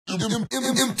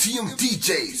MTM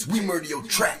DJs, we murder your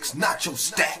tracks, not your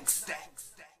stacks.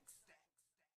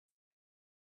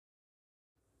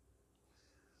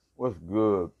 What's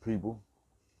good, people?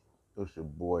 It's your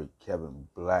boy Kevin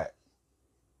Black.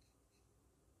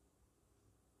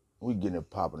 We getting it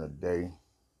popping today.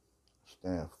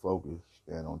 Staying focused,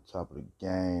 staying on top of the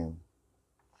game.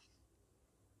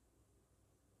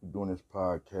 We're doing this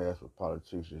podcast with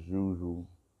politics as usual.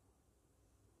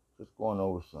 Just going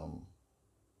over some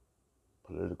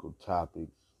political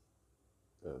topics.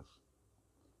 That's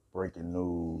breaking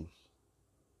news.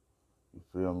 You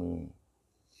feel me?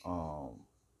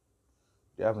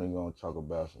 Definitely gonna talk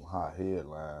about some hot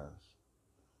headlines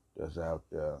that's out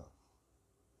there.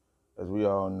 As we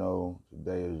all know,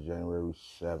 today is January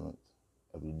 7th.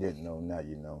 If you didn't know, now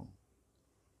you know.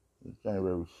 It's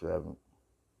January 7th,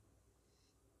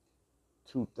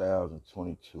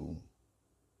 2022.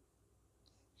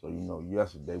 So,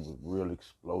 yesterday was real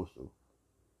explosive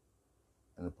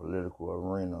in the political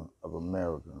arena of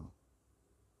America.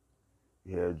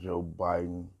 You had Joe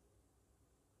Biden,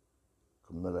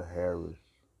 Kamala Harris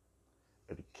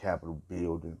at the Capitol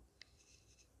building,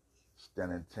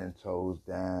 standing 10 toes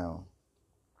down,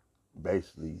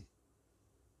 basically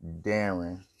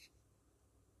daring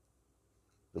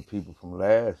the people from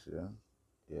last year.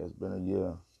 Yeah, it's been a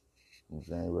year from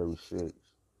January 6th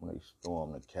when they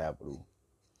stormed the Capitol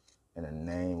in the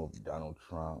name of Donald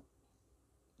Trump.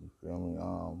 You feel me?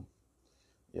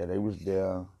 Yeah, they was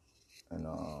there, and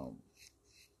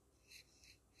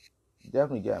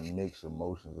definitely got mixed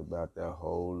emotions about that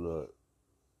whole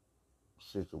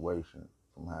situation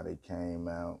from how they came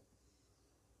out.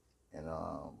 And,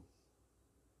 a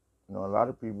lot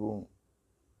of people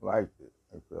liked it.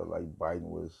 They felt like Biden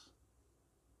was,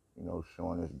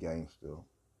 showing his gangster,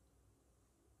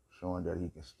 showing that he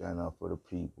can stand up for the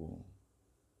people.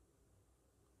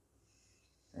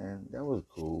 And that was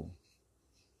cool.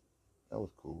 That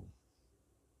was cool.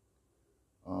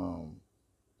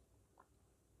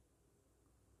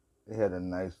 They had a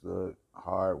nice little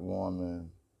heartwarming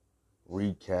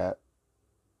recap.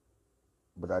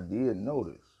 But I did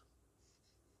notice,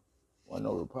 wasn't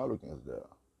no Republicans there,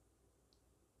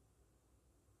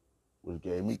 which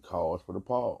gave me cause for the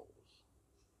pause.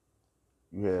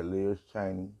 You had Liz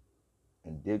Cheney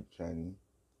and Dick Cheney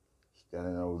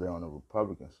standing over there on the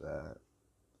Republican side.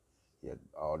 You had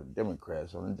all the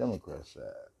Democrats on the Democrat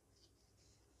side.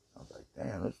 I was like,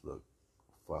 damn, this look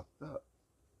fucked up.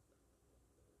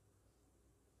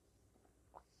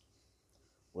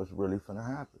 What's really finna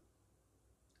happen?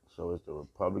 So it's the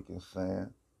Republicans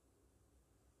saying,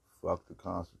 fuck the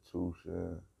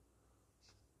Constitution.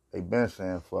 They've been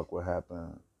saying fuck what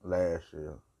happened last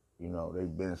year.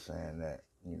 They've been saying that.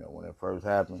 When it first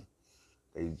happened,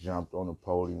 they jumped on the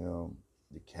podium.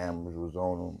 The cameras was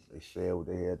on them. They said what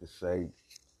they had to say.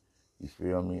 You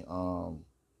feel me?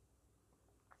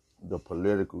 The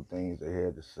political things they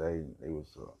had to say, they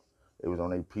was on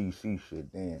their PC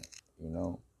shit then,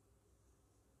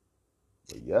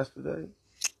 But yesterday,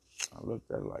 I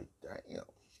looked at it like, damn,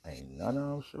 ain't none of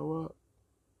them show up.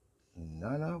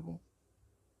 None of them.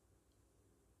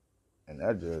 And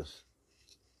that just,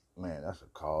 man, that's a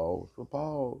cause for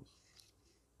pause.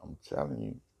 I'm telling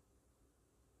you.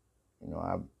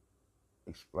 I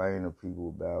explain to people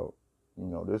about,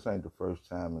 this ain't the first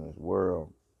time in this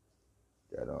world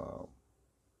that the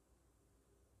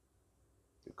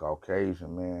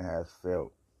Caucasian man has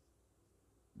felt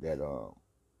that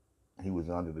he was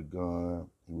under the gun,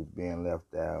 he was being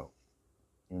left out,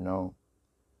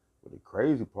 But the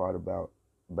crazy part about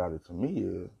it to me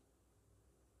is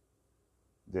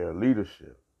their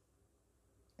leadership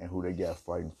and who they got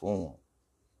fighting for them.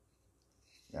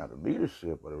 Now, the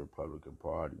leadership of the Republican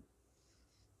Party,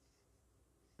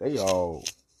 they all,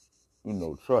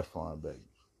 trust fund babies.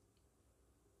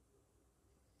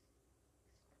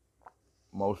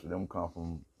 Most of them come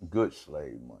from good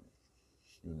slave money.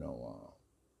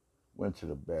 Went to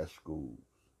the best schools,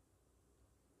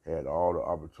 had all the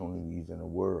opportunities in the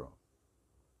world.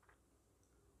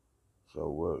 So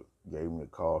what gave me the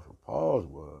cause for pause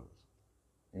was,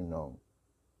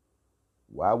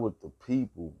 why would the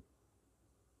people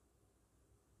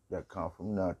that come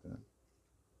from nothing,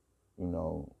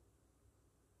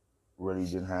 really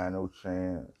didn't have no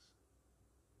chance,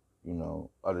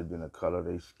 other than the color of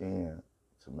their skin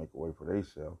to make a way for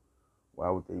themselves, why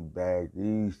would they bag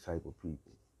these type of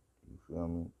people? You feel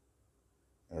me?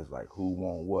 And it's like, who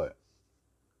want what?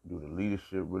 Do the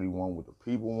leadership really want what the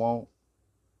people want?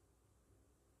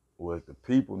 Or is the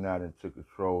people now that took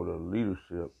control of the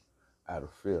leadership out of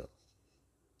fear?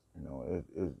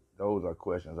 Those are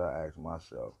questions I ask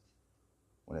myself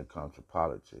when it comes to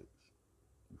politics.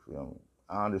 You feel me?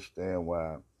 I understand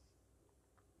why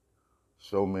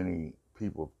so many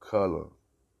people of color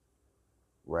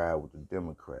ride with the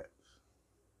Democrats.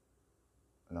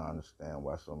 And I understand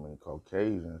why so many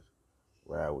Caucasians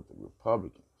ride with the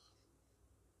Republicans.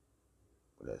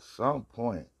 But at some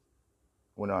point,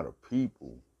 when are the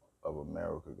people of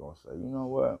America gonna say, you know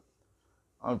what?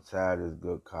 I'm tired of this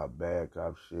good cop, bad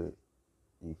cop shit.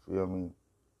 You feel me?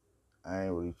 I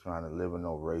ain't really trying to live in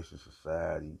no racist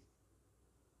society.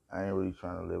 I ain't really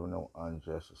trying to live in no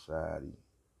unjust society.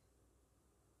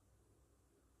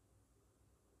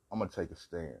 I'm gonna take a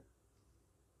stand.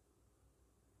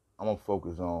 I'm gonna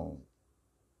focus on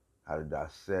how to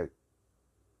dissect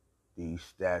these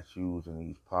statutes and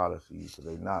these policies, because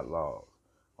they're not laws.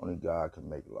 Only God can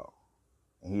make law.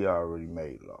 And he already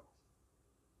made law.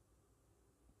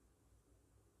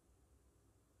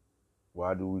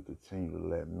 Why do we continue to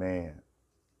let man,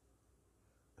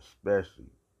 especially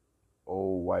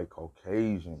old white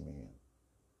Caucasian men,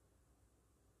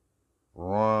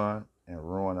 run and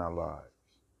ruin our lives?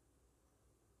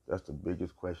 That's the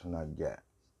biggest question I got.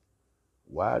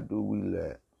 Why do we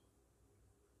let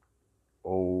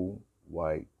old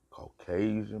white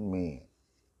Caucasian men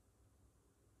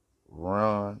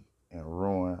run and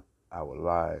ruin our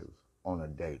lives on a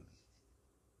daily?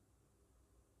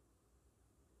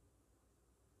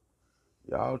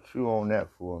 Y'all chew on that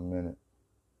for a minute.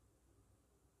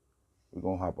 We're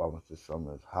going to hop off into some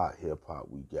of this hot hip-hop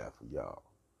we got for y'all.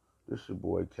 This your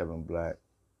boy Kevin Black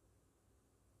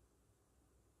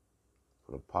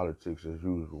for the Politics as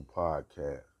Usual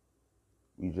podcast.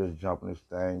 We just jumping this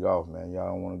thing off, man. Y'all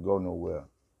don't want to go nowhere.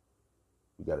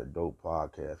 We got a dope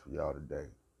podcast for y'all today.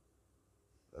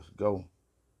 Let's go.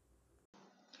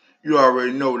 You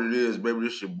already know what it is, baby.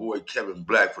 This your boy Kevin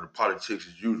Black for the Politics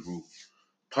as Usual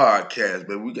podcast,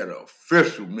 baby. We got an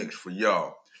official mix for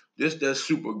y'all. This that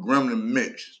Super Gremlin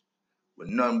mix with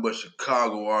nothing but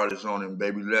Chicago artists on it,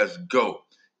 baby. Let's go.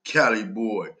 Cali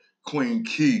Boy, Queen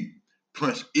Key,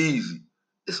 Prince Easy.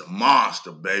 It's a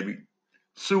monster, baby.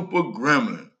 Super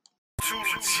Gremlin. Too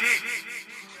legit.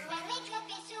 When we could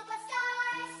be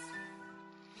superstars,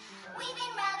 we've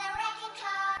been rather wrecking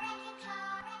car.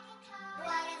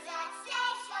 What does that say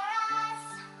for us?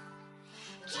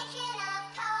 Kicking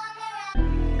up on the road.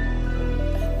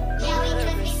 Yeah, we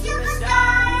could be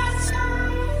superstars.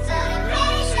 So the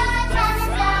pretty sure time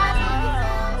is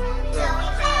up. So we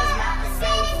clear up the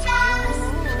city toes.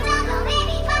 Now go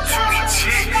baby, pop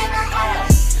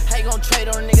How you gon' trade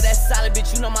on a nigga that's solid,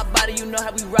 bitch? You know my body, you know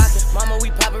how we rockin'. Mama,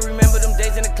 we poppin', remember them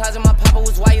days in the closet, my papa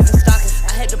was wires and stockings.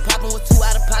 I had to pop him, was too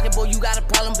out of pocket, boy, you got a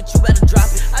problem, but you better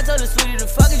drop it. I told her, sweetie, the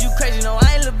fuck is you crazy? No,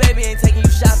 I ain't little baby, ain't taking you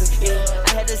shopping. Yeah,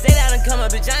 I had to stay down and come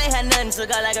up, bitch, I ain't had nothing,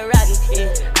 took out like a rocket.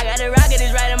 Yeah, I got a rocket,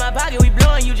 it's right in my pocket, we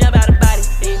blowin', you jump out of body.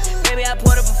 Yeah, baby, I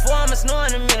poured it before, I'ma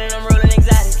snore in a minute, I'm rolling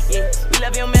exotic. Yeah, you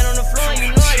left your man on the floor, and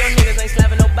you know your niggas ain't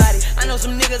slapping nobody. I know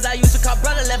some niggas I used to call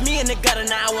brother, left me in the gutter,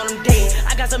 now I want them dead.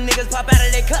 I got some niggas pop out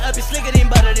of their cut up, it's slicker than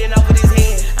butter, then off with his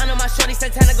head. I know my shorty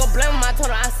said time to go blame him, I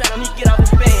told her I said him, he get off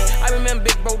his bed. I remember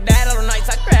big bro died all the nights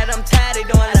I cried, I'm tired, they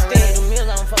don't understand. The meals,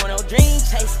 I don't fuck with no dream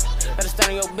chasing. Better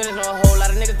stand on your business, know a whole lot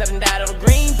of niggas that done died on the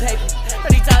green paper.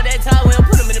 Heard he talk that talk, we don't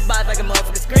put him in the box like a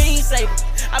motherfucking screensaver.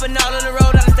 I been all on the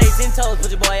road, out of state, 10 toes, but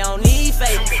your boy, I don't need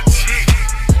favors.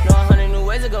 Know 100 new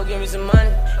ways to go give me some money.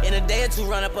 In a day or two,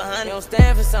 run up 100. You don't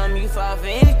stand for something, you fall for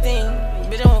anything.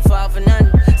 Bitch, I won't fall for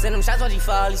nothing. Send them shots while he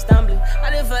fall, he stumbling. I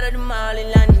done fell to them all in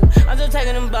London. I'm just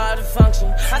taking them ball to function.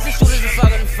 I see shooters and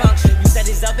fucking the function. You said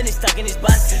it's up and it's stuck and it's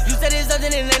busted. You said it's up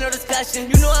and it ain't no discussion.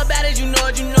 You know about it, you know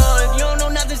it, you know it. If you don't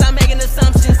know nothing, stop making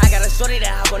assumptions. I got a shorty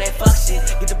that hop on that fuck shit.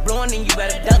 Get the blowing, then you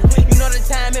better duck. You know the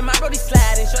time in my brody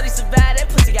sliding. Shorty survived, that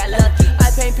pussy got lucky. I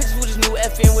paint pictures with this new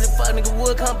FN. With a fuck nigga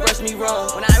would come brush me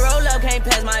wrong. When I roll up, can't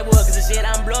pass my wood, cause the shit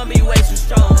I'm blowing be way too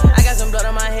strong. I got some blood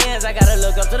on my hands, I gotta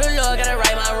look up to the Lord, gotta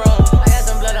right my wrong. I got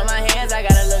some blood on my hands, I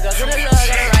gotta look up to the Lord,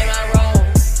 gotta right my wrong.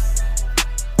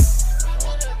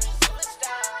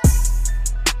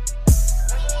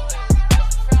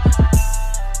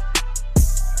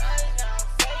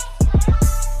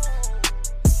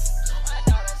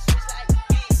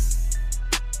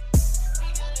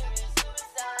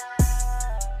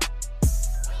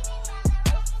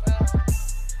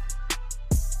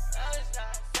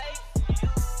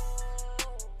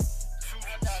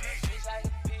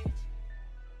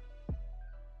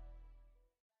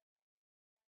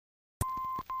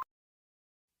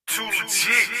 Too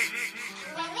legit.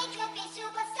 When we could be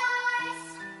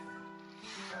superstars,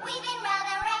 we've been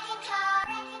rather wrecking car.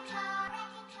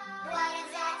 What does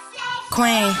that say?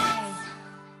 Queen.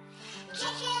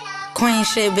 Kicking up Queen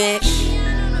shit, bitch.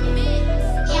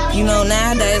 Yeah, You know,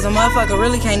 nowadays a motherfucker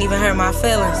really can't even hurt my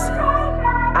feelings.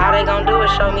 All they gon' do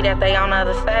is show me that they on the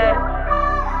other side.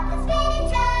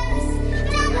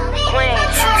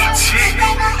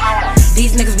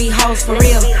 These niggas be hoes for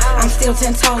real. I'm still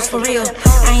 10 toes for real.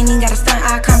 I ain't even got a stunt.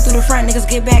 I come through the front, niggas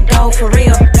get back gold for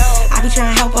real. I be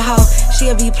trying to help a hoe.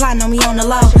 She'll be plotting on me on the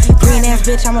low. Green ass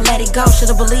bitch, I'ma let it go.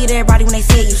 Should've believed everybody when they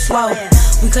said you slow.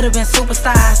 We could've been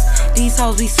superstars. These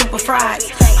hoes be super fried.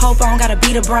 Hope I don't gotta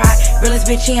beat a bride. Realest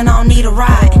bitch in, I don't need a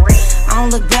ride. I don't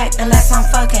look back unless I'm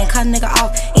fucking. Cut a nigga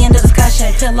off, end of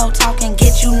discussion. Pillow talking,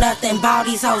 get you nothing. Ball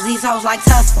these hoes like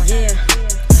Tuscan. Yeah.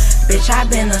 Bitch, I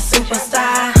been a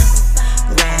superstar.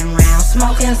 Riding around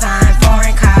smoking Zion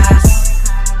foreign cars.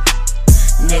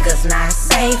 Niggas not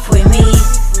safe with me.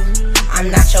 I'm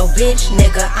not your bitch,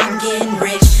 nigga, I'm getting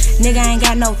rich. Nigga ain't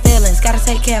got no feelings, gotta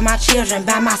take care of my children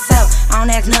by myself. I don't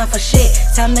ask none for shit.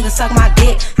 Tell them niggas suck my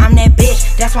dick, I'm that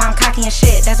bitch. That's why I'm cocky and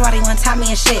shit. That's why they wanna top me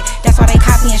and shit. That's why they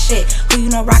copy and shit. Who you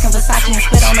know rockin' Versace and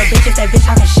spit on a bitch if that bitch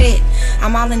talking shit.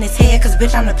 I'm all in his head cause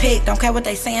bitch I'm the pick. Don't care what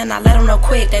they sayin', I let him know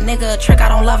quick. That nigga a trick, I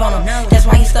don't love on him. That's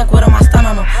why he stuck with him, I stun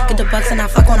on him. Get the bucks and I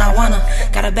fuck when I wanna.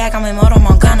 Got a bag, I'm in moto, I'm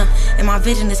on gunner. And my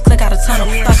vision is click out a tunnel.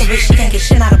 Fuck a bitch, she can't get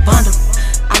shit out of bundle.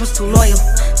 I was too loyal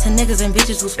to niggas and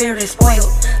bitches who spirit is spoiled.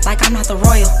 Like I'm not the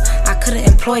royal. I could've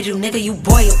employed you, nigga, you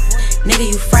boiled. Nigga,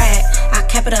 you fried. I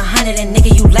kept it 100 and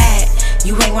nigga, you lied.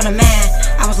 You ain't one of mine.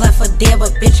 I was left for dead,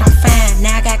 but bitch, I'm fine.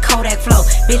 Now I got Kodak flow.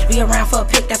 Bitch, be around for a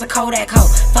pic, that's a Kodak hoe.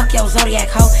 Fuck your Zodiac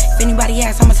hoe. If anybody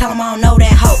asks, I'ma tell them I don't know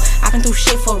that hoe. I been through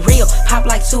shit for real. Pop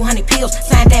like 200 pills.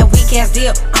 Signed that weak ass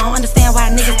deal. I don't understand why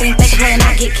niggas think they can play and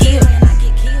I get killed.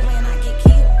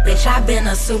 Bitch, I been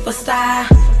a superstar.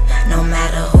 No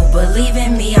matter who believe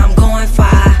in me, I'm going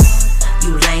far.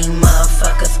 You lame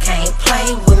motherfuckers can't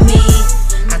play with me.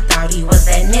 I thought he was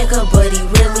that nigga, but he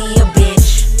really a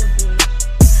bitch.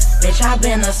 Bitch, I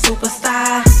been a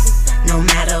superstar. No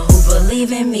matter who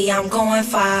believe in me, I'm going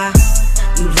far.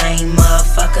 You lame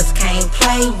motherfuckers can't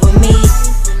play with me.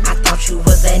 I thought you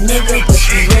was that nigga, but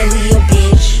you really a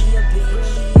bitch.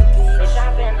 Bitch,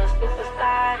 I been a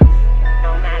superstar.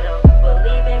 No matter who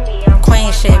believe in me, I'm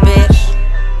queen shit, bitch.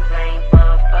 Lame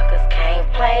motherfuckers can't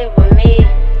play with me.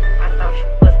 I thought you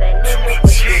was that nigga,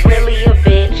 but you really a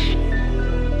bitch.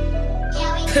 Yeah,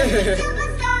 we could be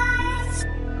superstars,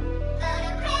 but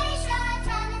I'm pretty sure our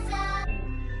time is up.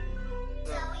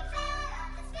 So we found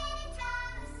out the spinning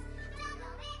tops. Don't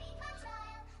know, maybe control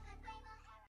could break my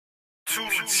heart. Too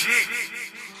legit.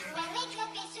 When we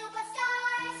could be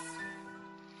superstars,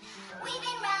 we've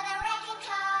been rather wrecking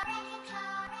car.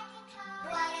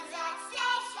 What is at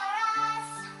stake for us?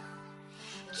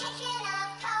 Kicking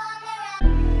up on the run.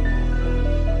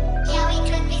 Yeah, we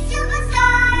could be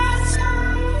superstars,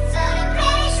 but I'm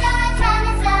pretty sure our time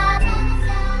is up.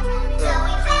 So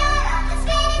we found out the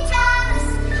spinning tops.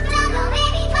 Don't know,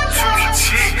 maybe control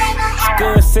could break my heart.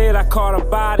 Good said I caught a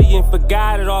body and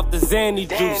forgot it off the Zanny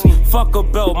juice. Fuck a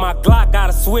belt, my Glock got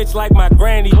a switch like my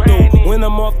granny do. When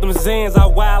I'm off them Zans, I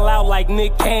wild out like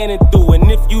Nick Cannon do.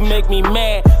 And if you make me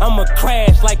mad, I'ma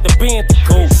crash like the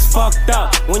Bandicoot. Fucked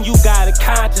up when you got a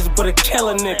conscience but a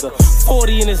killer nigga.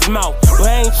 40 in his mouth, but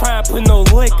I ain't trying to put no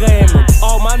liquor in him.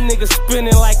 All my niggas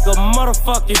spinning like a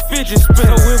motherfucking fidget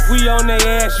spinner. So if we on their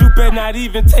ass, you better not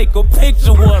even take a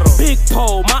picture with them. Big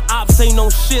pole, my ops ain't no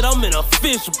shit, I'm in a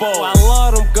fishbowl. I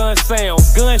love them gun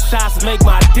sounds, gunshots make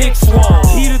my dick swole.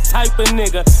 He the type of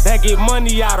nigga that get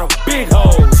money out of big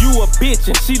hoes. You a bitch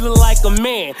and she look like a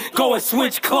man, go and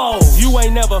switch clothes. You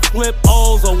ain't never flip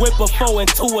O's or whip a 4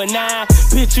 into a 9.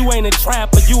 Bitch, you ain't a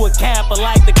trapper, you a capper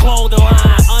like the clothing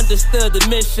line. Understood the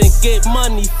mission, get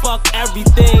money, fuck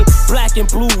everything. Black and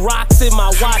blue rocks in my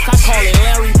watch, I call it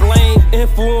Larry Blaine.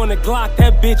 Info on the Glock,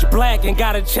 that bitch black and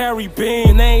got a cherry beam.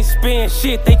 And they ain't spin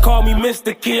shit, they call me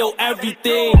Mr. Kill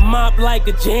Everything. Mop like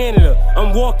a janitor,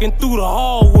 I'm walking through the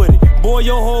hall with it. Boy,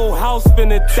 your whole house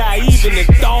finna die, even the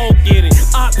dog get it.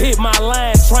 Op hit my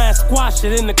line, try and squash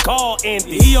it in the car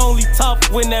ended. He only tough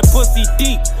when that pussy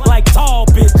deep, like tall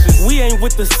bitches. We ain't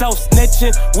with the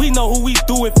self-snitching, we know who we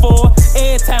do it for.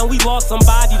 Every time we lost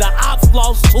somebody, the ops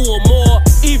lost 2 or more.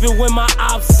 Even when my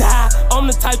ops die, I'm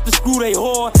the type to screw they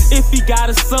whore. If he got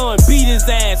a son, beat his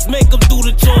ass, make him do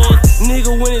the chores.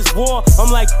 Nigga, when it's war,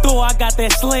 I'm like, Thor, I got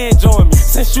that sledge on me.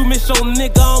 Since you miss your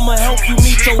nigga, I'ma help you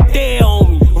meet your dad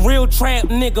on me. Real trap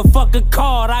nigga, fuck a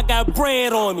card, I got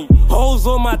bread on me. Hoes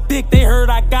on my dick, they heard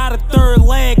I got a 3rd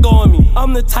leg on me.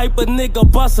 I'm the type of nigga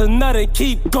bust a nut and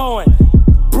keep going.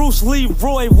 Bruce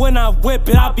Leroy, when I whip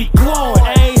it, I be glowing.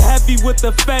 I ain't heavy wifey with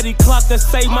the fatty clock to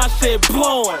say my shit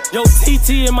blowing. Yo,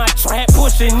 TT in my trap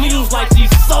pushing needles like she's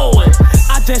sewing.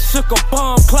 I just shook a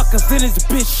bomb cluckers in his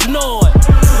bitch snoring.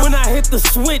 When I hit the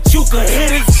switch, you can hear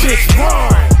this bitch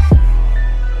roaring.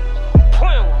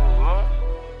 Playing with me, man.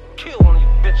 Kill one of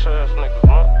these bitch ass niggas,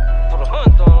 man. Put a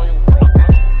hunt down on your block, man.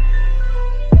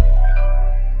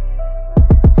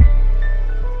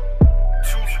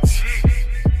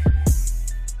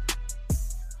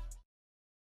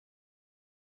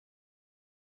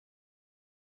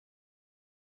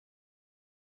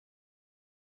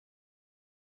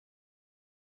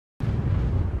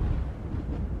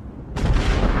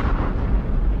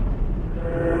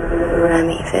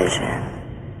 Vision.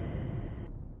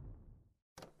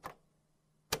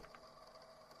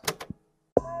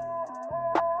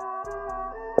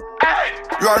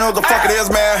 You already know what the fuck it is,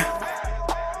 man.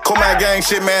 Comac gang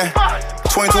shit, man.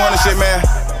 2200 shit, man.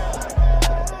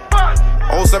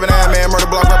 Old 79, man.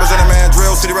 Murder block representing, man.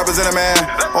 Drill city representing, man.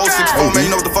 Old 64, man.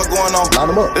 You know what the fuck going on.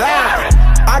 Line them up.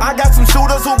 I got some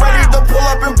shooters who ready to pull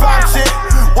up and pop shit.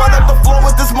 Wet up the floor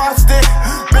with this mop stick.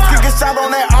 Bitch can get shot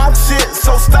on that op shit,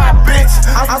 so stop, bitch.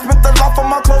 I spent the lot for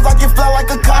my clothes, I get fly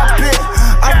like a cockpit.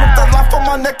 I spent the lot for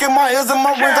my neck and my ears and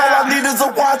my rings. All I need is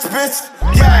a watch, bitch.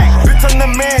 Yeah, bitch, I'm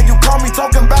the man. You call me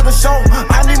talking about a show.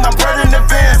 I need my bread in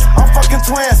advance. I'm fucking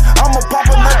twins. I'ma pop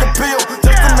another pill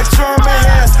just to make sure I'm in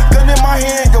hands. Gun in my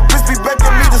hand, yo, bitch be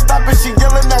begging me to stop it. She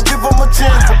yelling out, give him a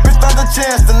chance. But bitch, not a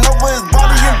chance to know where his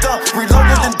body and dump.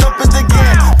 Reload it and dump it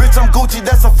again. Bitch, I'm Gucci,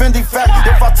 that's a Fendi fact.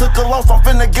 If I took a loss, I'm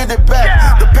finna get it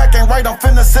back. The pack ain't right, I'm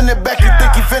finna send it back. You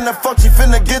think he finna fuck, she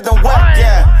finna get them whack,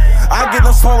 yeah. I get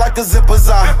them small like a zipper's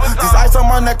eye. These ice on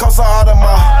my neck cost an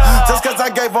Audemars. Just cause I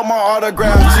gave her my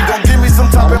autograph, she gon' give me some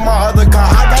top in my other car.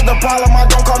 I got the problem, I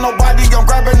don't call nobody. I'm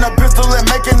grabbing a pistol and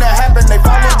making it happen. They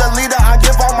follow the leader, I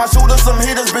give all my shooters some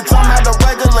heaters. Bitch, I'm not a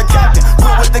regular captain.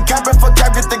 Quit with the captain, for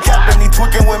cap, get the captain. He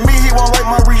tweaking with me, he won't like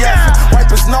my reaction. Wipe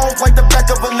his nose like the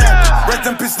back of a napkin. Rest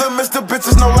in peace, the Mr.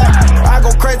 Bitches, no laughing. I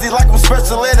go crazy like I'm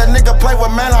special ed. A nigga play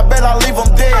with man, I bet I leave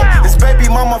him dead. His baby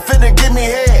mama finna give me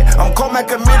head. I'm Comac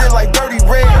committed like dirty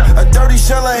red. A dirty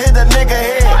sheller hit a nigga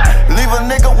head. Leave a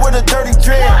nigga with a dirty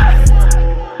dread.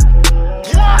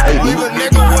 Leave a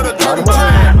nigga with a dirty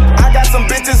dread. I got some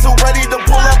bitches who ready to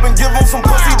pull up and give them some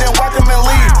pussy, then whack them and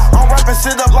leave. I'm wrapping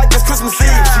shit up like it's Christmas Eve.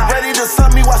 She ready to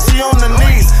suck me while she on the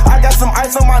knees. I got some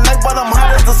ice on my neck, but I'm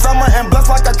hot as the summer and blessed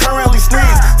like I currently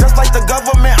sneeze. Just like the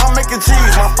government, I'm making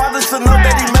cheese. My father should know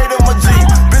that he made him a G.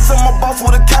 Bitch, I'm a boss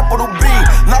with a capital B.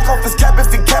 Knock off his cap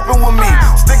if he capping with me.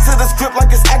 Stick to the script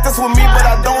like it's actors with me, but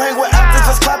I don't hang with actors,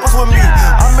 just clappers with me.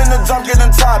 I'm in the jump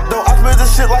getting top though. I spit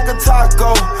this shit like a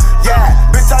taco. Yeah,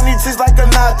 bitch, I need cheese like a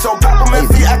nacho. Pop him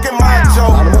if he acting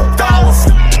macho. Dollars.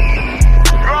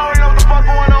 You already know what the fuck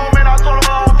going on, man. I told him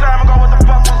a long time ago what the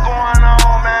fuck was going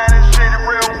on, man. This shit is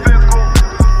real physical.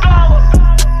 Dollars.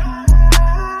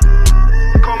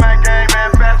 Comac gang, man.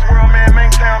 Fast world, man. Main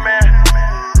town, man.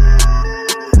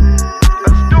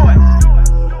 Let's do it.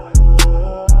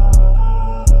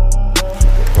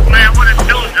 Man, what it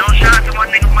do, though? Shout out to my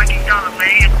nigga Mikey Dollar, man.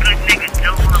 He a good nigga,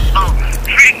 though, on the phone.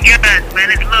 Freak guys, man.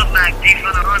 It's love like D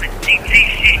for the 100. DT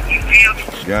shit, you feel me?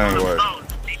 Gang work.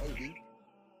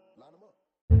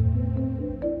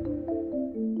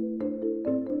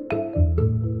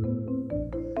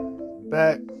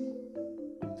 Back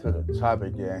to the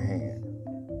topic at hand.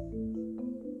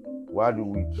 Why do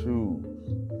we choose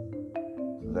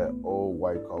to let old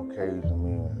white Caucasian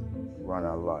men run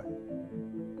our life?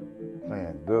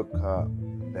 Playing good cop,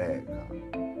 bad cop.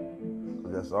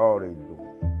 Because that's all they do.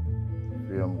 You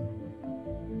feel me?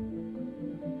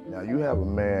 Now you have a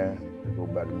man that go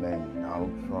by the name of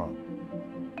Donald Trump.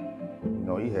 You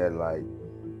know, he had like,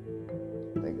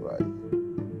 I think like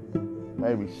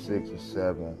maybe 6 or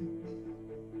 7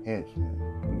 henchmen.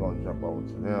 We're gonna jump over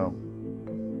to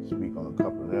them, speak on a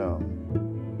couple of them.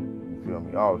 You feel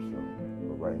me also.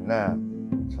 But right now,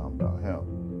 we're talking about him.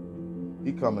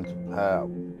 He come into power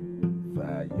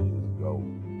 5 years ago.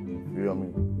 You feel me?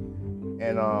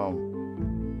 And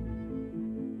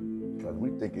cause we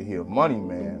thinking he a money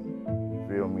man. You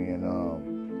feel me? And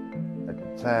at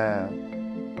the time,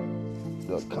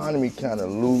 the economy kind of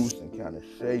loose and kind of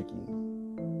shaky.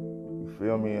 You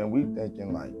feel me? And we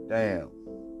thinking like, damn,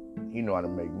 he know how to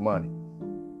make money.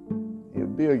 He a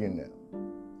billionaire.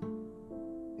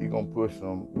 He gonna put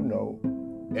some, you know,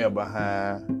 air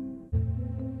behind,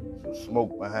 some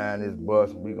smoke behind his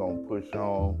bus, and we gonna push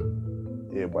on.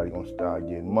 Everybody gonna start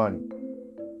getting money.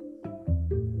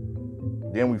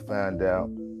 Then we find out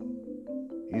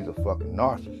he's a fucking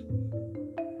narcissist.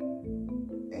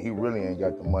 And he really ain't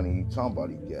got the money he talking about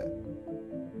he got.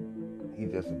 He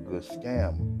just a good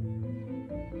scammer.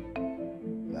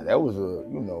 Now that was a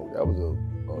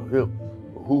hip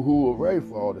hoo-hoo array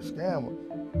for all the scammers.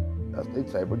 That's their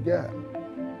type of guy.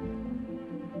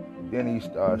 Then he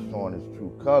starts showing his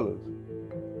true colors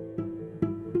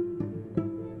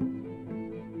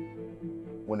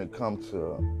when it comes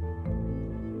to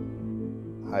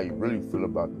how you really feel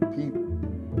about the people,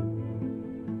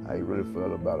 how you really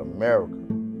feel about America,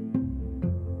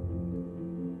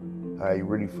 how you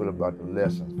really feel about the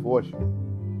less unfortunate,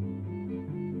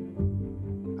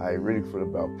 how you really feel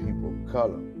about people of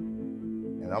color.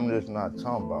 And I'm just not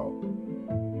talking about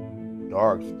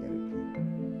dark-skinned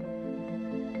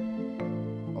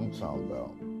people. I'm talking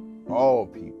about all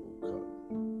people of color.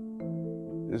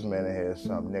 This man has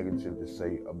something negative to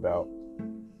say about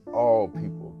all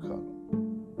people of color.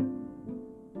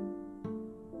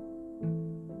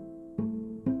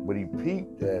 But he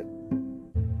peeped that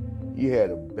he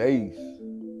had a base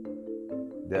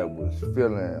that was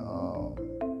feeling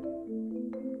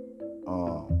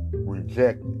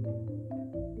rejected.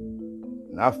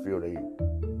 And I feel they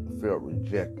felt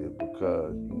rejected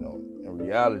because, in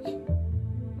reality,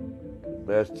 the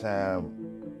best time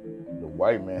the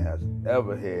white man has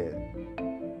ever had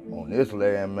on this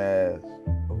landmass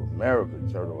of America,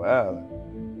 Turtle Island,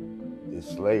 is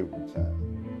slavery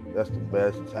time. That's the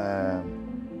best time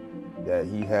that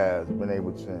he has been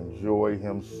able to enjoy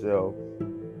himself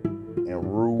and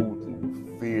rule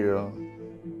through fear,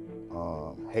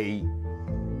 hate,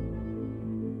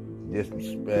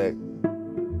 disrespect,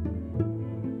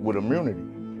 with immunity.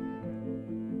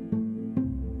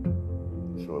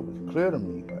 So it was clear to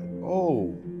me, like,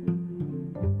 oh,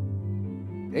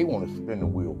 they want to spin the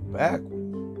wheel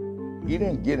backwards. He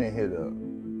didn't get in here to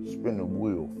spin the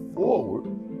wheel forward.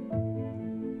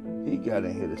 He got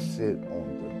in here to sit on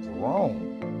the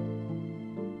throne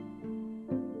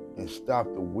and stop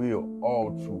the wheel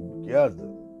altogether.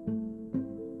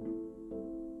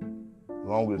 As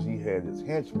long as he had his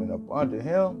henchmen up under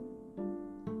him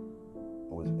and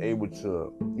was able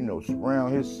to,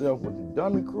 surround himself with the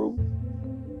dummy crew,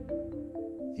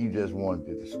 he just wanted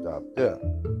it to stop there.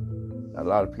 Now, a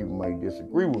lot of people might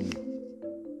disagree with me,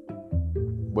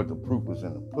 but the proof was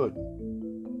in the pudding.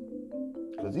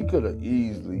 Because he could have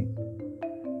easily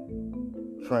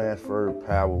transferred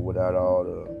power without all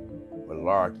the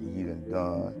malarkey he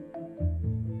done.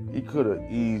 He could have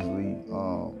easily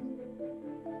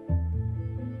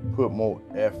put more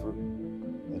effort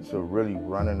into really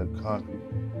running the country.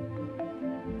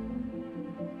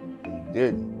 He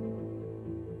didn't.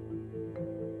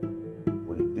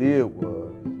 What he did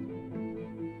was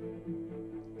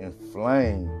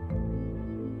inflame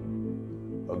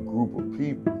a group of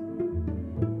people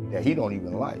that he don't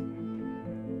even like,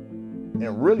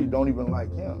 and really don't even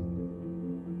like him.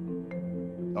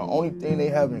 The only thing they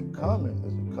have in common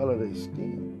is the color of their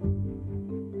skin.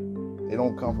 They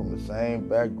don't come from the same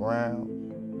background.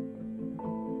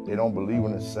 They don't believe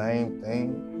in the same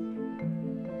thing.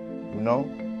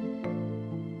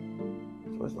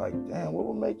 So it's like, damn, what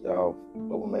would make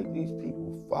these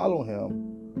people follow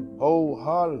him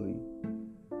wholeheartedly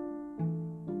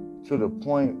to the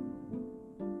point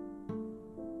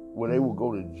where they would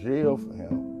go to jail for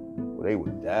him, where they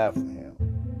would die for him,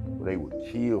 where they would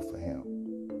kill for him,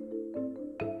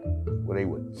 where they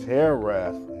would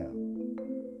terrorize for him.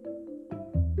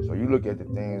 So you look at the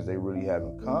things they really have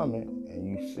in common, and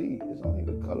you see it's only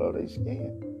the color of their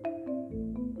skin.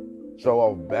 So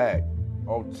off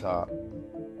top,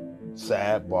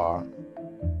 sidebar,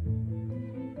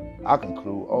 I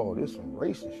conclude, oh, this is some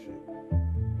racist shit.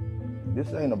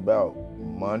 This ain't about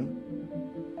money.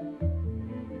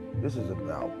 This is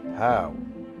about power.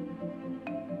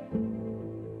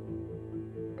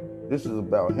 This is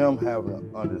about him having an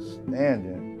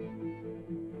understanding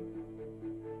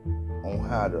on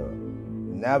how to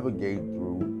navigate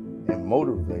through and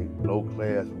motivate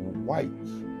low-class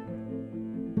whites.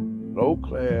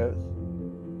 Low-class,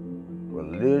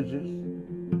 religious,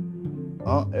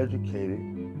 uneducated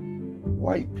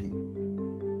white people.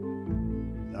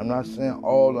 I'm not saying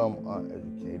all of them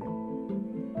uneducated,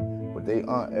 but they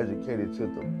uneducated to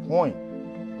the point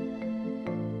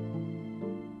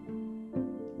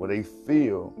where they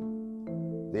feel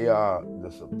they are the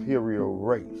superior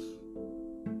race.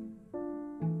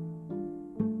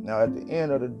 Now, at the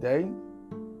end of the day,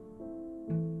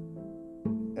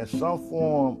 in some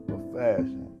form or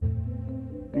fashion,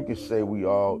 you can say we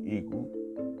all equal.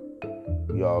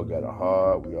 We all got a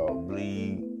heart. We all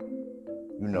bleed.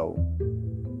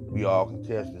 We all can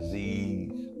catch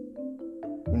disease.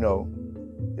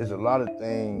 There's a lot of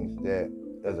things that,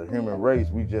 as a human race,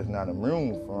 we just not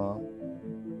immune from,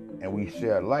 and we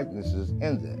share likenesses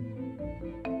in that.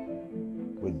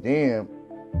 But then,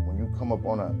 when you come up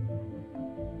on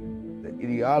the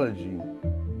ideology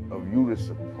of you the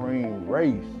supreme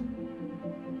race,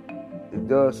 it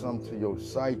does something to your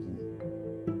psyche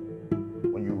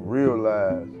when you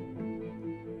realize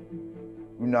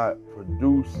you're not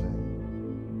producing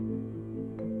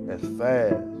as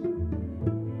fast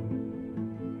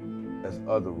as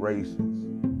other races.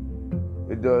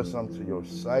 It does something to your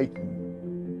psyche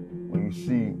when you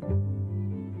see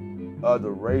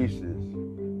other races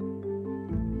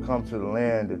come to the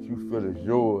land that you feel is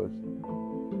yours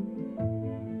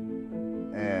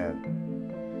and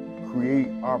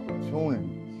create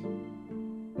opportunities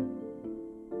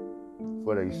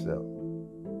for themselves.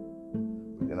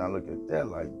 But then I look at that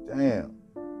like, damn.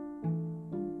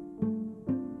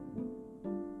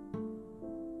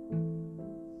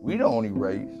 We the only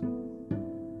race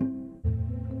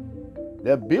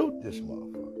that built this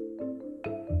motherfucker.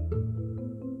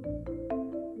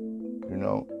 You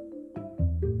know?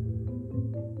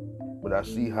 But I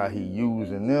see how he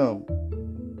using them,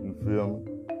 you feel me?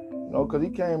 You know, because he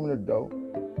came in the door.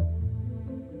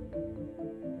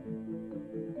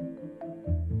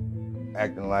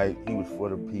 Acting like he was for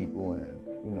the people and,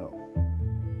 you know,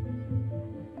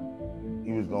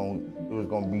 it was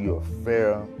gonna be a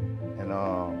fair and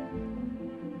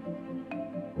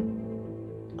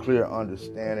clear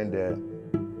understanding that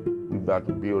we about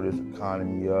to build this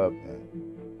economy up and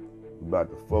we about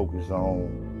to focus on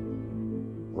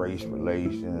race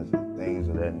relations and things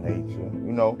of that nature.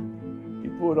 You know, he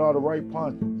pulled all the right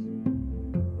punches.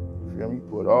 You feel me? He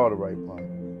pulled all the right punches.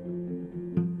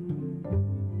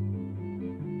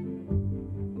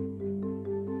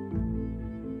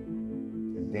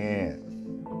 And then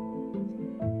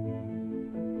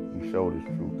he showed his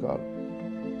true colors.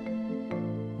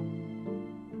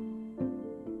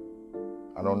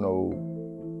 I don't know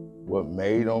what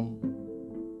made him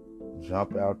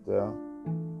jump out there,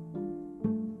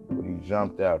 but he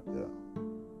jumped out there.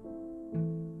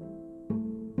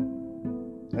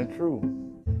 And true,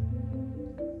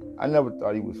 I never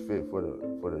thought he was fit for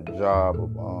the job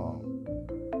of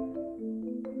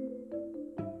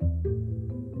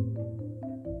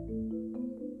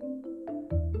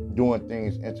doing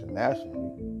things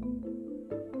internationally,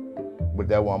 but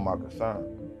that wasn't my concern.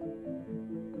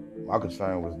 My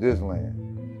concern was this land.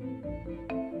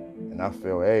 And I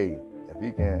felt, hey, if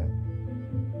he can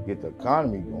get the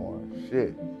economy going,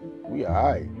 shit, we all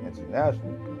right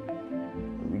internationally.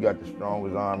 We got the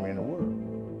strongest army in the world.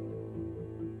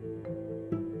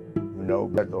 You know,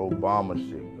 got the Obama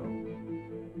shit going.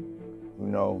 You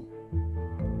know,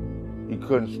 he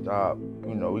couldn't stop,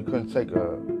 you know, he couldn't take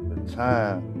the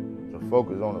time to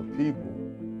focus on the people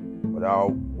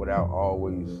without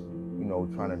always, you know,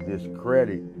 trying to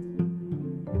discredit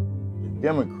the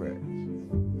Democrats.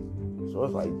 So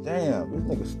it's like, damn, this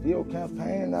nigga still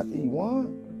campaigning after he won?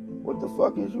 What the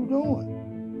fuck is you doing?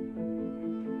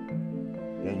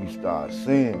 Then you start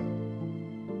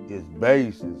seeing his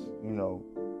bases, you know,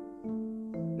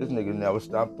 this nigga never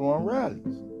stopped throwing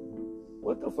rallies.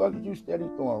 What the fuck is you steady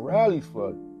throwing rallies for?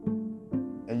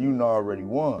 And you know already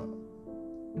won.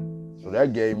 So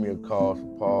that gave me a cause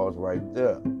for pause right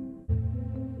there.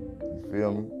 You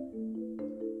feel me?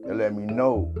 That let me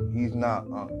know he's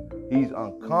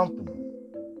uncomfortable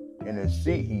in the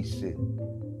seat he's sitting.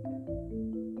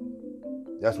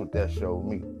 That's what that showed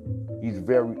me. He's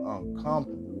very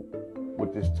uncomfortable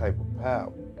with this type of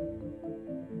power.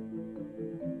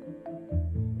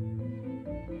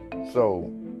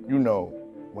 So, you know,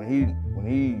 when he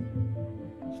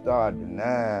started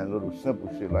denying little simple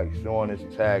shit like showing his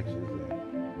taxes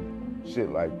and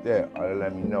shit like that, it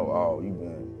let me know,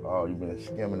 you been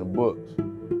skimming the books.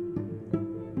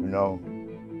 You know?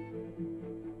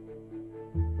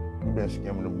 You've been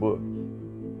skimming the books.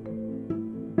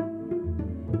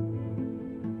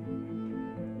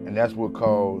 And that's what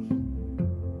caused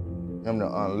him to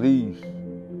unleash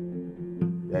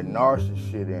that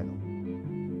narcissist shit in him.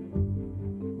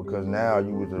 Because now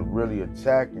you was really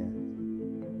attacking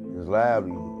his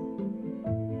livelihood.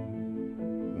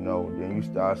 You know, then you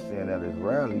start seeing at his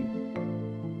rallies,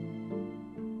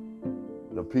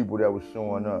 the people that was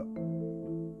showing up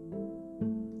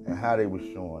and how they was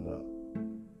showing up.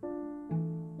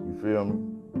 You feel me?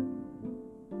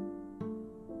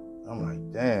 I'm like,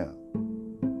 damn.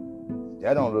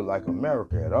 That don't look like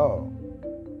America at all.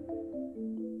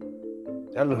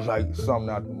 That looks like something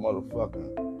out the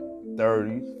motherfucking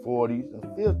 30s, 40s, and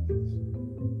 50s.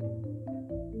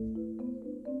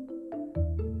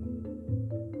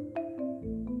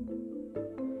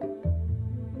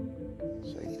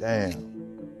 Say, damn,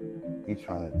 he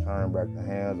trying to turn back the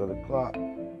hands of the clock.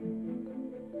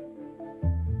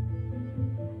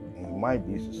 And he might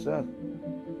be successful.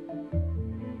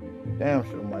 You damn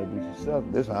sure might be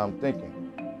successful. This is how I'm thinking.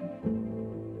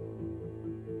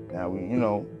 Now we're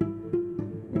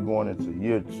going into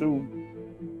year 2.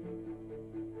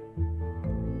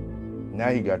 Now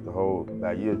he got the whole,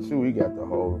 by year 2, he got the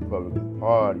whole Republican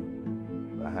Party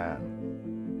behind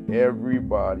him.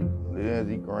 Everybody,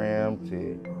 Lindsey Graham,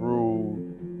 Ted Cruz,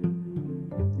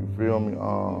 you feel me?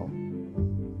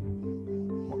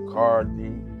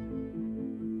 McCarthy,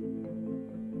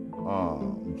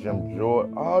 Jim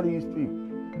Jordan, all these people.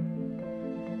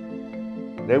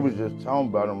 They was just talking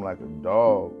about him like a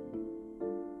dog,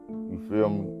 you feel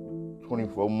me,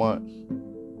 24 months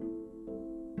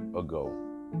ago.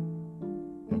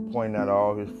 And pointing out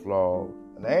all his flaws.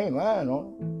 And they ain't lying on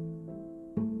him.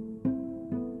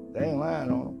 They ain't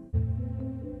lying on him.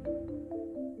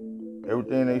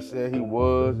 Everything they said he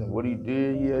was and what he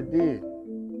did, he had did.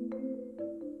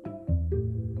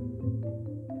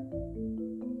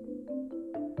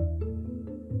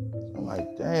 I'm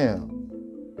like, damn.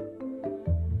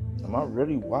 Am I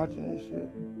really watching this shit?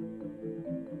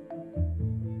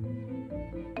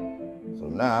 So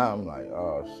now I'm like,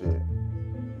 oh shit.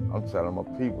 I'm telling my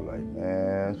people, like,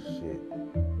 man, shit.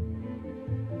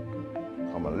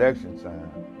 Come election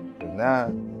time. Cause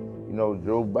now,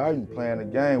 Joe Biden playing the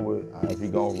game with if he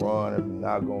gonna run, if he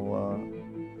not gonna run.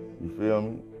 You feel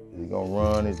me? Is he gonna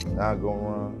run, is he not gonna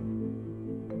run?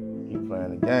 He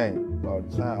playing the game all the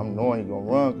time. I'm knowing he gonna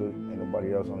run because ain't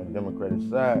nobody else on the Democratic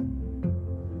side,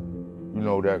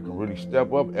 that can really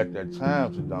step up at that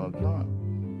time to Donald Trump.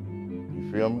 You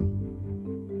feel me?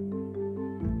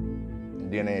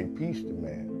 Then they impeached the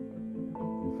man,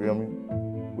 you feel me?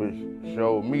 Which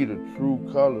showed me the true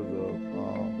colors of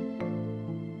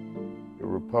the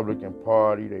Republican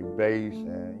Party, they base,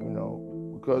 and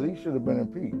because he should have been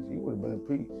impeached. He would have been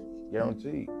impeached,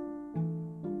 guaranteed.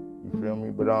 You feel me?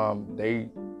 But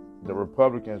the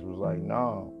Republicans was like,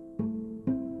 nah.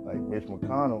 Like Mitch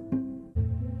McConnell,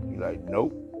 he like,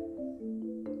 nope.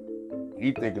 He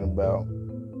ain't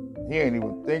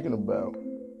even thinking about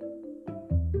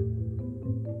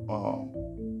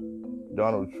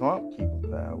Donald Trump keeping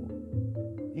power.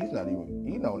 He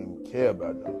don't even care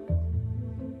about Donald Trump.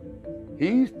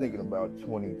 He's thinking about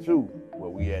 22, where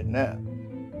we at now.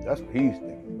 That's what he's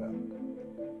thinking about.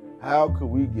 How could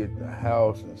we get the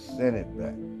House and Senate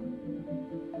back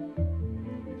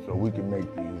so we can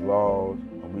make these laws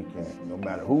and we can, no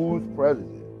matter who's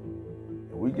president,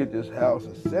 if we get this House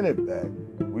and Senate back,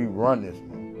 we run this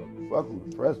motherfucker. Fuck who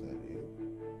the president is.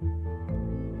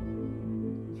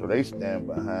 So they stand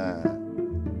behind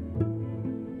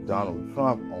Donald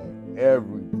Trump on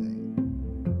everything.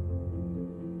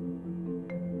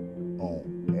 On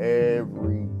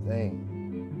everything.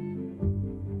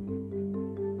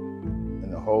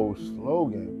 And the whole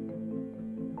slogan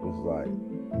was like,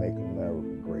 make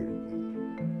America great again.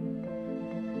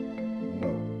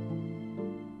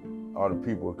 All the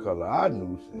people of color I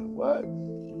knew said, what?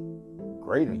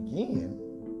 Great again?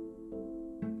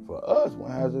 For us,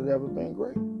 when has it ever been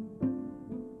great?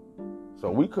 So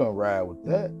we couldn't ride with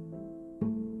that,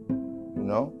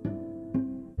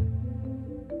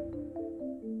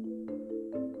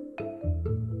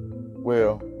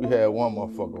 Well, we had one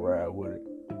motherfucker ride with it,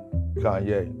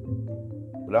 Kanye.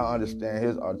 But I understand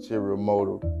his ulterior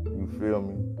motive, you feel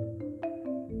me?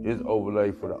 His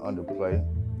overlay for the underplay,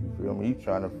 you feel me? He's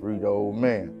trying to free the old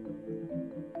man.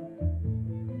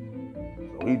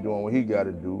 So he doing what he got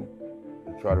to do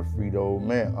to try to free the old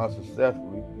man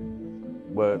unsuccessfully.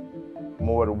 But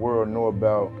more of the world know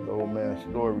about the old man's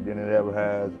story than it ever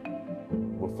has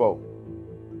before.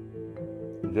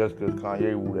 Just because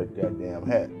Kanye wore that goddamn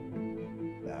hat.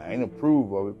 Now, I ain't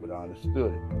approve of it, but I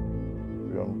understood it. You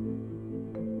feel me?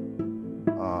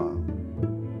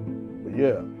 But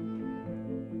yeah.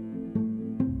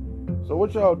 So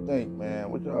what y'all think, man?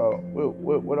 What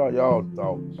are y'all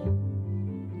thoughts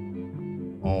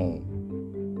on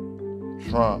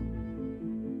Trump,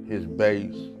 his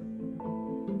base,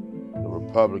 the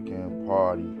Republican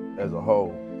Party as a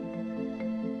whole?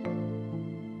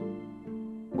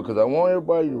 Because I want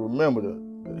everybody to remember the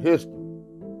history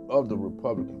of the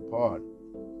Republican Party.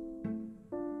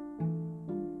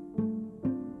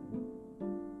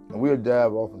 And we'll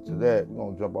dive off into that. We're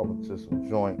going to jump off into some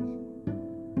joints.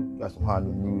 Got some hot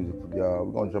new music for y'all.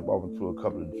 We're going to jump off into a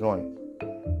couple of joints.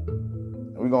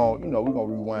 And we're going to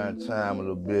rewind time a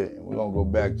little bit, and we're going to go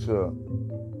back to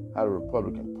how the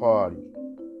Republican Party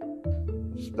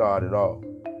started off.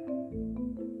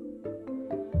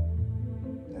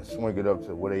 And swing it up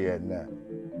to where they at now.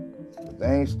 But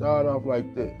they ain't start off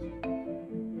like this.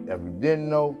 If you didn't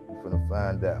know, you're finna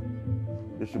find out.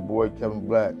 It's your boy Kevin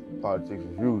Black, Politics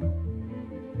as Usual.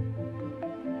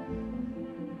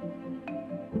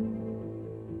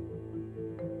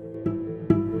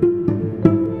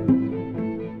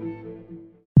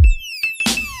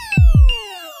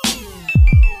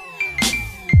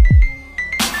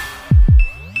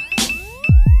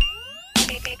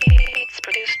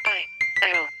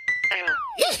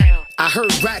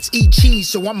 heard rats eat cheese,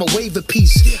 so I'ma wave a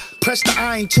piece. Press the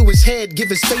iron to his head, give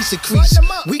his face a crease.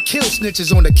 We kill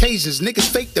snitches on occasions,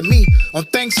 niggas fake to me. On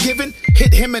Thanksgiving,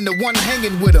 hit him and the one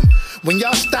hanging with him. When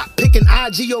y'all stop picking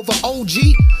IG over OG,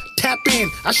 tap in,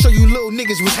 I show you little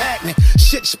niggas what's happening.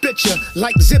 Shit split ya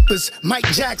like zippers, Mike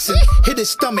Jackson. Hit his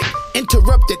stomach,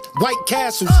 interrupted, White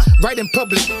Castles. Right in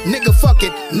public, nigga fuck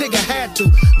it, nigga had to.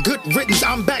 Good riddance,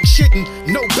 I'm back shitting,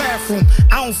 no bathroom.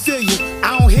 I don't feel you,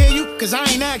 I don't hear you, cause I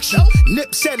ain't asked you.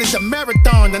 Nip said it's a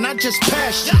marathon, and I just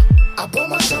passed you. I bought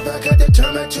myself back at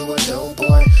determined to a dope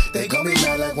boy. They gon' be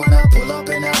mad like when I pull up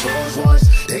in that Rolls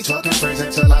Royce. They talking friends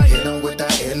until I hit them with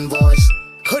that invoice.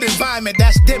 Hood environment,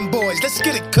 that's them boys. Let's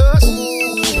get it, cuz.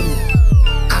 Ooh,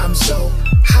 I'm so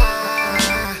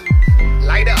high.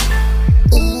 Light up.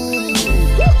 Ooh,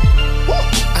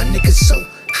 a nigga so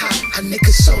high. A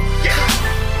nigga so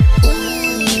high.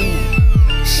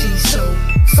 Ooh, she's so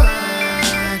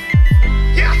fine.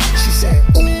 Yeah. She said,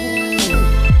 ooh,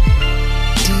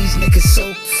 these niggas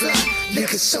so fly.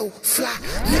 Niggas so fly.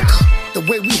 Nigga. The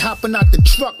way we hopping out the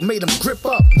truck made them grip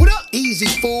up. What up? Easy,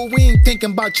 fool. We ain't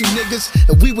thinking about you niggas.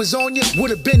 If we was on you,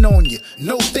 would've been on you.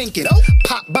 No thinking.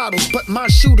 Pop bottles, but my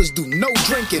shooters do no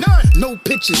drinking. No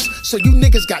pictures, so you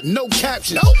niggas got no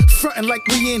captions. Frontin' like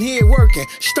we in here working.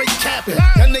 Straight capping.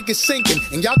 Y'all niggas sinking,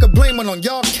 and y'all can blame it on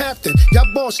y'all captain.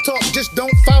 Y'all boss talk, just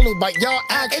don't follow by y'all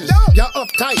actions. Y'all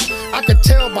uptight, I can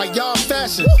tell by y'all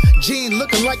fashion. Jean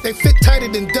looking like they fit tighter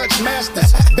than Dutch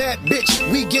masters. Bad bitch,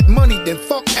 we get money, then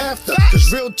fuck after.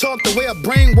 Cause real talk, the way a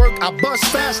brain work, I bust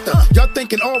faster. Y'all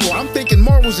thinking oral, I'm thinking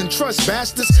morals and trust,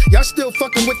 bastards. Y'all still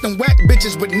fucking with them whack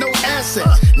bitches with no asset.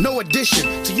 No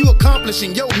addition to you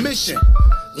accomplishing your mission.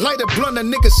 Light a blunt, a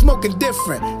nigga smoking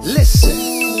different. Listen,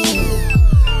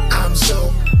 I'm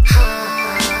so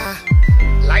high.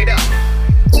 Light up.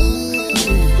 Ooh,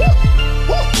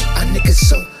 a nigga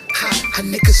so high. A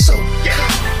nigga so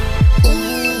high.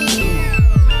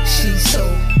 Ooh, she's so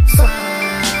fine.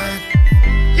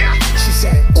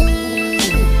 Ooh,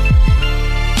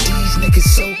 these niggas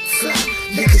so fly,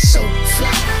 niggas so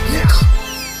fly, nigga.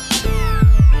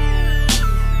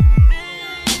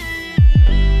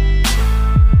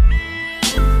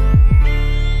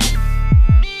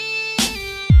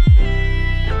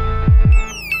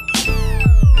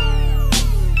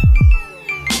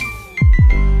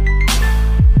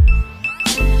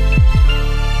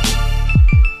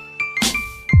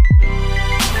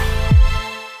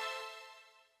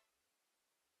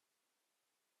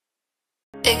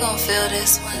 They gon' feel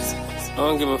this one. I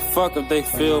don't give a fuck if they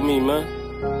feel me, man.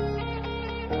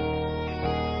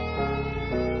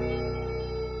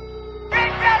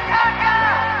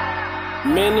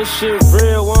 Man, this shit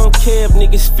real, I don't care if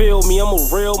niggas feel me. I'm a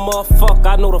real motherfucker,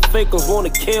 I know the fake ones wanna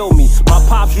kill me. My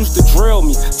pops used to drill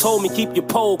me, told me keep your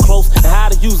pole close, and how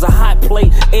to use a hot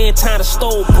plate every time the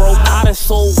stove broke. I done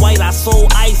sold white, I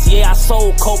sold ice, yeah, I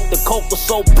sold coke. The coke was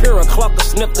so pure, a clucker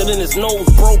sniffed it and his nose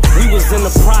broke. We was in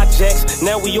the projects,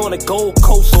 now we on the Gold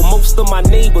Coast. So most of my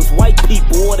neighbors, white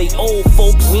people or they old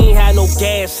folks. We ain't had no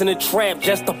gas in the trap,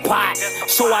 just a pot.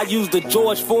 So I used the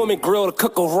George Foreman grill to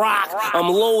cook a rock. I'm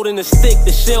loading the stick,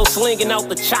 the shell slinging out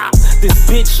the chop. This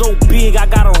bitch so big, I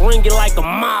gotta ring it like a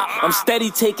mop. I'm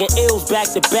steady taking L's back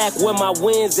to back where my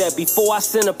wins at. Before I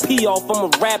send a P off, I'ma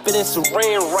wrap it in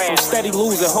saran wrap. I'm steady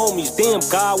losing homies, damn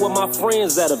God, where my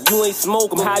friends at? If you ain't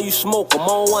smoke 'em, how you smoke 'em? I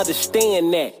don't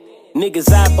understand that.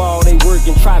 Niggas eyeball they work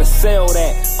and try to sell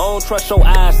that. I don't trust your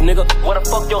eyes, nigga. Where the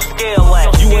fuck your scale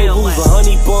at? You ain't lose a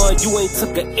honey bun, you ain't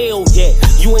took a L yet.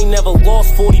 You ain't never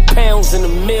lost 40 pounds in a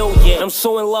meal yet. I'm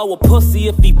so in love with pussy,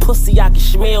 if he pussy, I can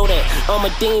smell that. I'm a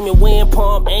demon wearing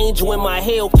Palm Angel in my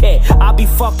Hellcat. I be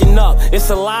fucking up, it's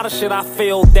a lot of shit I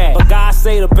feel that. But God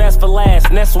say the best for last,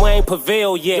 and that's why I ain't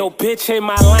prevail yet. Yo, bitch hit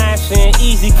my line, saying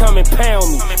easy come and pound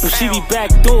me. But she be back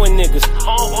doing niggas,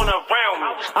 all on around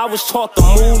me. I was taught to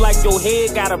move like your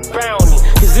head got a bounty.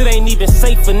 Cause it ain't even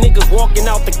safe for niggas walking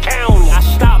out the county. I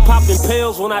stopped popping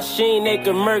pills when I seen they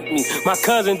could murk me. My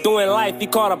cousin doing life, he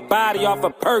caught a body off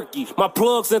a perky. My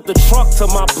plug sent the truck to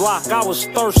my block, I was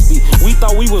thirsty. We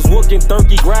thought we was working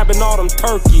turkey, grabbing all them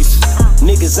turkeys.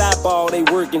 Niggas eyeball they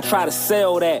work and try to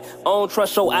sell that. I don't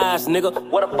trust your eyes, nigga.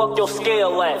 Where the fuck your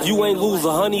scale at? You ain't lose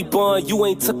a honey bun, you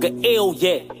ain't took a L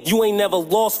yet. You ain't never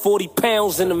lost 40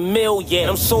 pounds in a meal yet.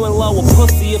 I'm so in love with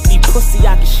pussy, if he pussy,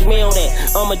 I can smell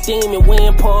that. I'm a demon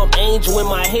wearing Palm Angel in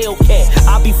my Hellcat.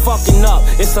 I be fucking up,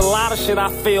 it's a lot of shit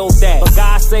I feel that. But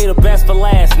God say the best for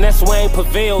last, and that's why I ain't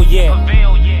prevail yet.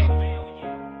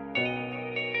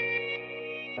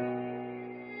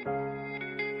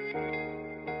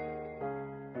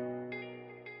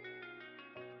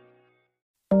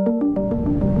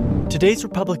 Today's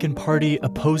Republican Party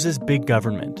opposes big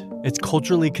government. It's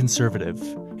culturally conservative.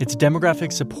 Its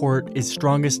demographic support is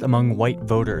strongest among white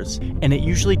voters, and it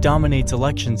usually dominates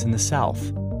elections in the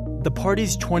South. The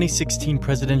party's 2016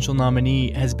 presidential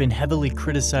nominee has been heavily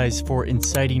criticized for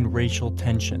inciting racial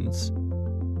tensions.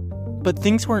 But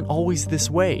things weren't always this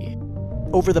way.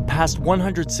 Over the past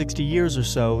 160 years or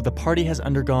so, the party has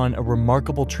undergone a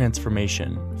remarkable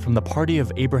transformation from the party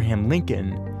of Abraham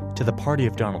Lincoln to the party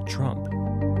of Donald Trump.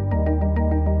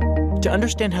 To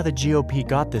understand how the GOP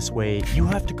got this way, you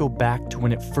have to go back to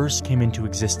when it first came into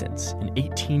existence in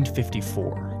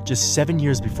 1854, just 7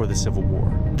 years before the Civil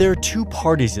War. There are two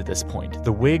parties at this point,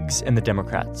 the Whigs and the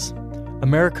Democrats.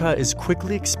 America is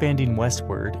quickly expanding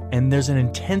westward, and there's an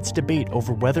intense debate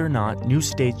over whether or not new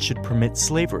states should permit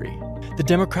slavery. The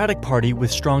Democratic Party,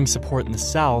 with strong support in the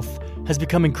South, has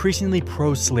become increasingly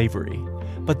pro-slavery.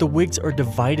 But the Whigs are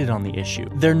divided on the issue.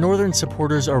 Their northern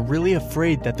supporters are really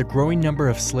afraid that the growing number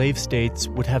of slave states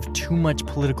would have too much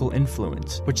political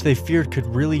influence, which they feared could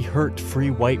really hurt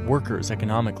free white workers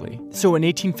economically. So in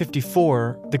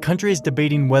 1854, the country is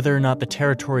debating whether or not the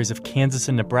territories of Kansas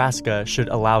and Nebraska should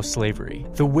allow slavery.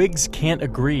 The Whigs can't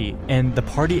agree, and the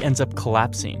party ends up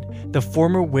collapsing. The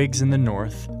former Whigs in the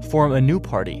North form a new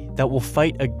party that will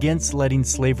fight against letting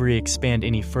slavery expand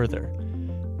any further.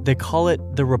 They call it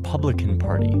the Republican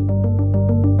Party.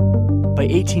 By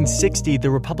 1860,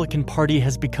 the Republican Party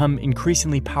has become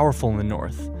increasingly powerful in the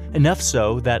North, enough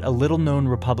so that a little-known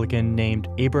Republican named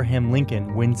Abraham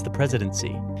Lincoln wins the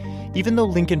presidency. Even though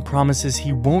Lincoln promises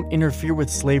he won't interfere with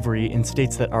slavery in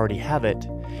states that already have it,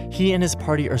 he and his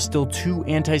party are still too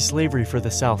anti-slavery for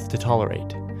the South to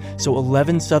tolerate. So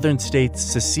 11 southern states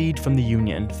secede from the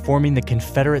Union, forming the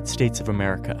Confederate States of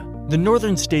America. The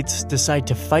northern states decide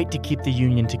to fight to keep the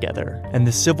Union together, and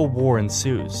the Civil War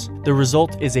ensues. The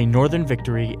result is a northern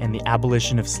victory and the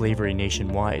abolition of slavery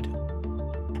nationwide.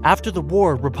 After the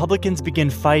war, Republicans begin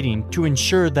fighting to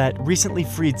ensure that recently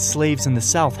freed slaves in the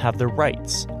South have their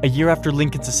rights. A year after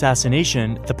Lincoln's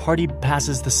assassination, the party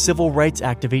passes the Civil Rights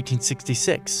Act of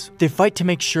 1866. They fight to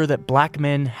make sure that black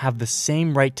men have the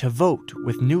same right to vote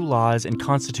with new laws and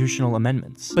constitutional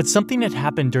amendments. But something had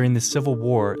happened during the Civil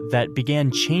War that began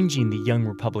changing the young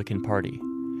Republican Party.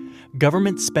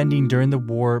 Government spending during the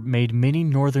war made many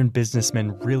northern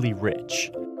businessmen really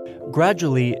rich.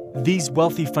 Gradually, these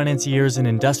wealthy financiers and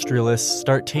industrialists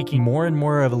start taking more and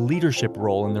more of a leadership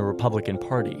role in the Republican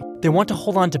Party. They want to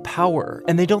hold on to power,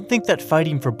 and they don't think that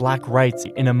fighting for black rights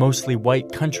in a mostly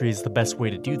white country is the best way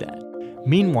to do that.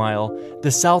 Meanwhile,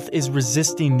 the South is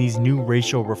resisting these new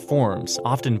racial reforms,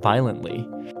 often violently.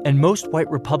 And most white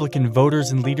Republican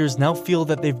voters and leaders now feel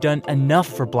that they've done enough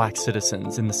for black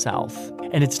citizens in the South,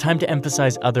 and it's time to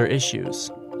emphasize other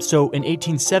issues. So in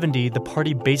 1870, the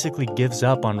party basically gives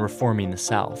up on reforming the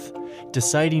South,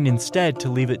 deciding instead to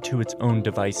leave it to its own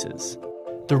devices.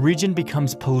 The region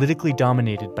becomes politically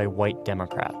dominated by white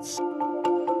Democrats.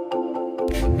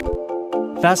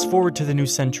 Fast forward to the new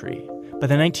century. By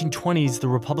the 1920s, the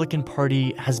Republican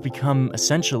Party has become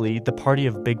essentially the party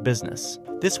of big business.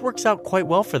 This works out quite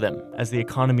well for them as the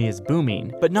economy is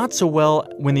booming, but not so well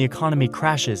when the economy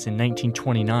crashes in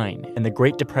 1929 and the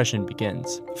Great Depression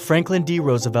begins. Franklin D.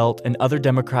 Roosevelt and other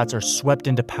Democrats are swept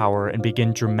into power and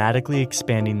begin dramatically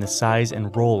expanding the size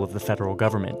and role of the federal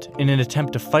government in an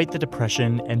attempt to fight the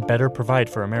Depression and better provide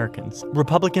for Americans.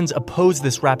 Republicans oppose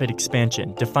this rapid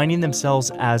expansion, defining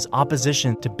themselves as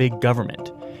opposition to big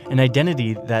government, an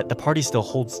identity that the party still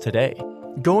holds today.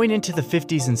 Going into the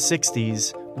 50s and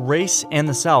 60s, race and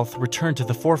the South returned to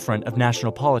the forefront of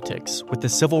national politics, with the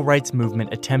civil rights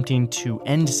movement attempting to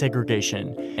end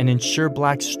segregation and ensure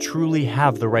blacks truly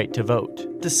have the right to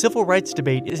vote. The civil rights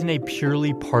debate isn't a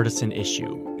purely partisan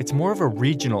issue. It's more of a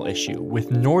regional issue,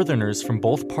 with Northerners from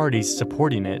both parties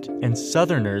supporting it and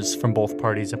Southerners from both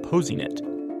parties opposing it.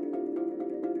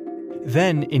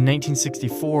 Then, in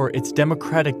 1964, it's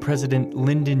Democratic President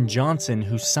Lyndon Johnson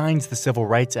who signs the Civil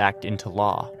Rights Act into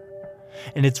law.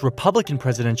 And it's Republican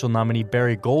presidential nominee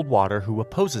Barry Goldwater who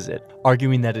opposes it,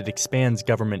 arguing that it expands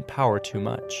government power too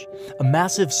much. A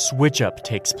massive switch-up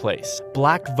takes place.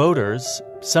 Black voters,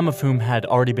 some of whom had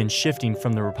already been shifting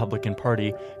from the Republican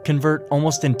Party, convert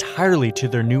almost entirely to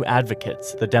their new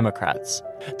advocates, the Democrats.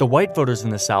 The white voters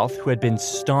in the South, who had been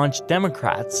staunch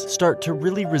Democrats, start to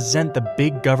really resent the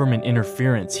big government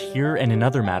interference here and in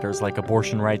other matters like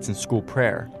abortion rights and school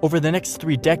prayer. Over the next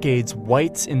 3 decades,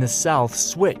 whites in the South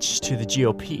switch to the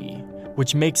GOP,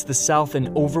 which makes the South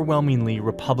an overwhelmingly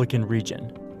Republican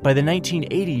region. By the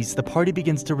 1980s, the party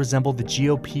begins to resemble the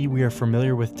GOP we are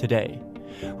familiar with today.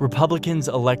 Republicans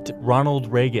elect Ronald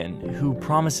Reagan, who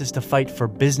promises to fight for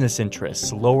business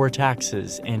interests, lower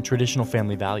taxes, and traditional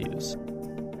family values.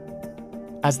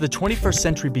 As the 21st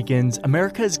century begins,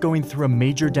 America is going through a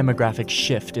major demographic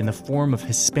shift in the form of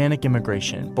Hispanic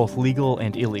immigration, both legal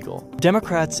and illegal.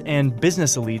 Democrats and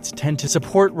business elites tend to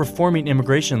support reforming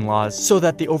immigration laws so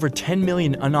that the over 10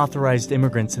 million unauthorized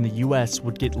immigrants in the U.S.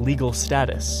 would get legal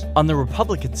status. On the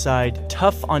Republican side,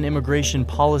 tough on immigration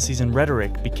policies and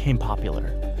rhetoric became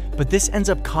popular. But this ends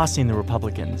up costing the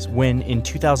Republicans when, in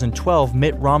 2012,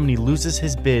 Mitt Romney loses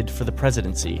his bid for the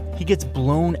presidency. He gets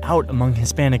blown out among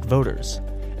Hispanic voters.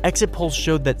 Exit polls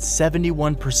showed that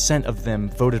 71% of them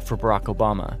voted for Barack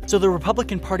Obama. So the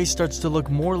Republican Party starts to look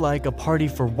more like a party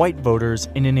for white voters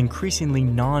in an increasingly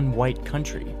non-white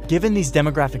country. Given these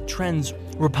demographic trends,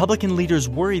 Republican leaders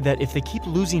worry that if they keep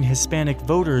losing Hispanic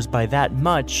voters by that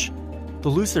much,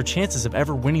 they'll lose their chances of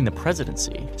ever winning the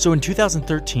presidency. So in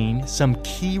 2013, some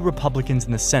key Republicans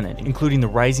in the Senate, including the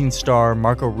rising star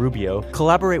Marco Rubio,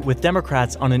 collaborate with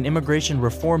Democrats on an immigration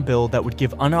reform bill that would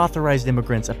give unauthorized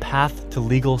immigrants a path to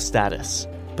legal status.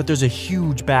 But there's a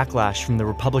huge backlash from the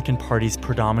Republican Party's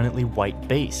predominantly white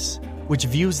base, which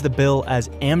views the bill as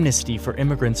amnesty for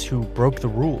immigrants who broke the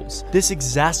rules. This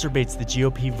exacerbates the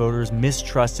GOP voters'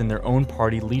 mistrust in their own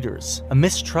party leaders, a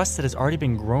mistrust that has already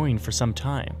been growing for some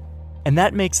time. And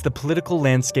that makes the political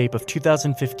landscape of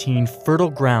 2015 fertile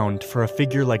ground for a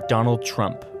figure like Donald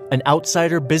Trump, an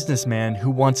outsider businessman who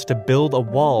wants to build a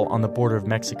wall on the border of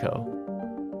Mexico.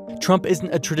 Trump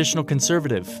isn't a traditional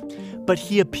conservative, but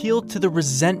he appealed to the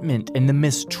resentment and the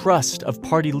mistrust of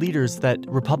party leaders that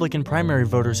Republican primary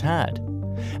voters had,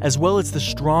 as well as the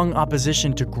strong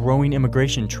opposition to growing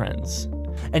immigration trends.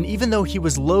 And even though he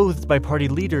was loathed by party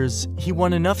leaders, he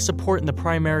won enough support in the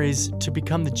primaries to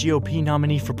become the GOP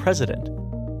nominee for president.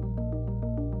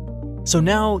 So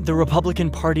now the Republican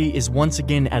Party is once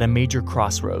again at a major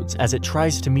crossroads as it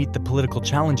tries to meet the political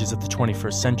challenges of the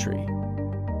 21st century.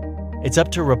 It's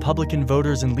up to Republican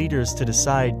voters and leaders to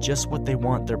decide just what they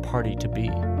want their party to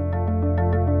be.